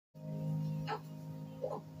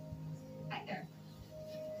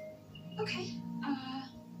Okay.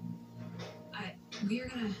 We're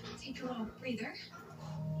gonna take a little breather.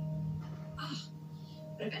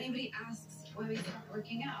 But if anybody asks why we stopped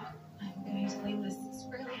working out, I'm going to blame this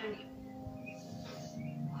squarely on you.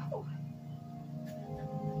 Oh.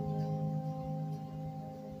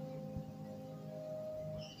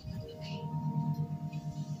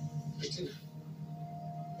 Kristina,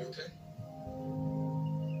 you okay?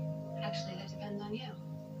 Actually, that depends on you.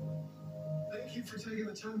 Thank you for taking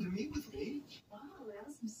the time to meet with me. Wow, that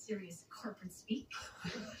was some serious corporate speak.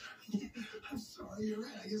 I'm sorry, you're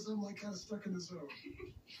right. I guess I'm kind of stuck in the zone.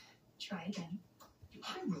 Try again.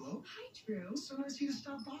 Hi, Willow. Hi, Drew. So nice of you to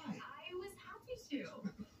stop by. I was happy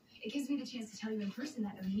to. It gives me the chance to tell you in person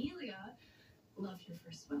that Amelia loved your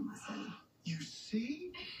first swim lesson. You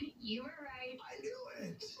see? You were right. I knew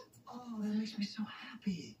it. Oh, that makes me so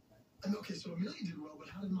happy. Okay, so Amelia did well, but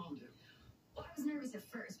how did Mom do? Well, I was nervous at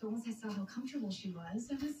first, but once I saw how comfortable she was,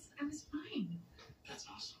 I was fine. That's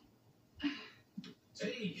awesome.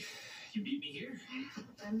 Hey, you beat me here.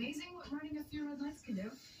 Amazing what running a few red lights can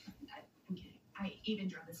do. I'm kidding. I even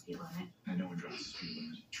draw the speed limit. No one draws the speed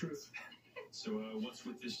limit. Truth. So, what's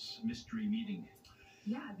with this mystery meeting?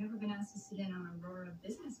 Yeah, I've never been asked to sit in on Aurora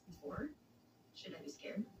business before. Should I be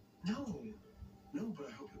scared? No, but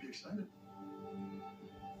I hope you'll be excited.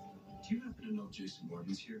 Do you happen to know Jason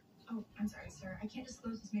Morgan's here? Oh, I'm sorry, sir. I can't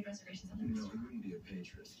disclose who's made reservations on the No, restaurant. he wouldn't be a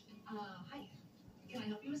patron. Hi. Can I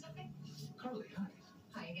help you with something? Carly, hi.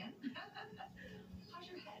 Hi again. How's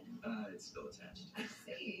your head? It's still attached. I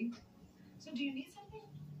see. So do you need something?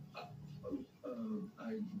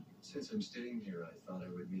 Since I'm staying here, I thought I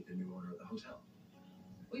would meet the new owner of the hotel.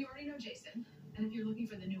 Well, you already know Jason. And if you're looking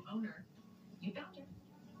for the new owner, you found her.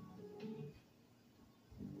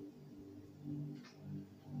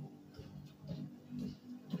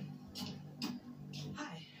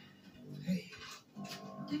 Hi. Hey.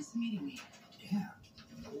 Nice meeting me. Yeah,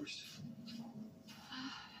 of course.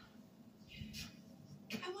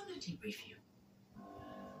 I want to debrief you.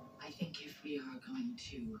 I think if we are going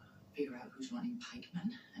to figure out who's running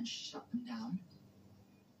pikemen and shut them down,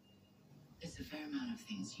 there's a fair amount of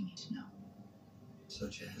things you need to know.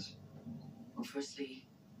 Such as? Well, firstly,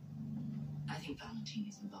 I think Valentine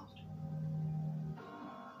is involved.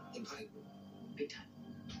 In Pike? Big time.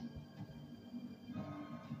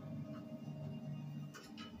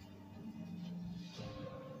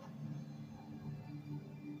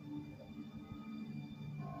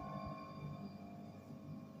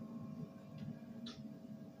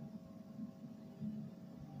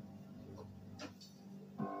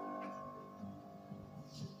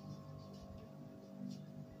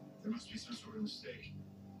 There must be some sort of mistake.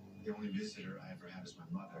 The only visitor I ever had is my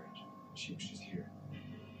mother, and she was just here.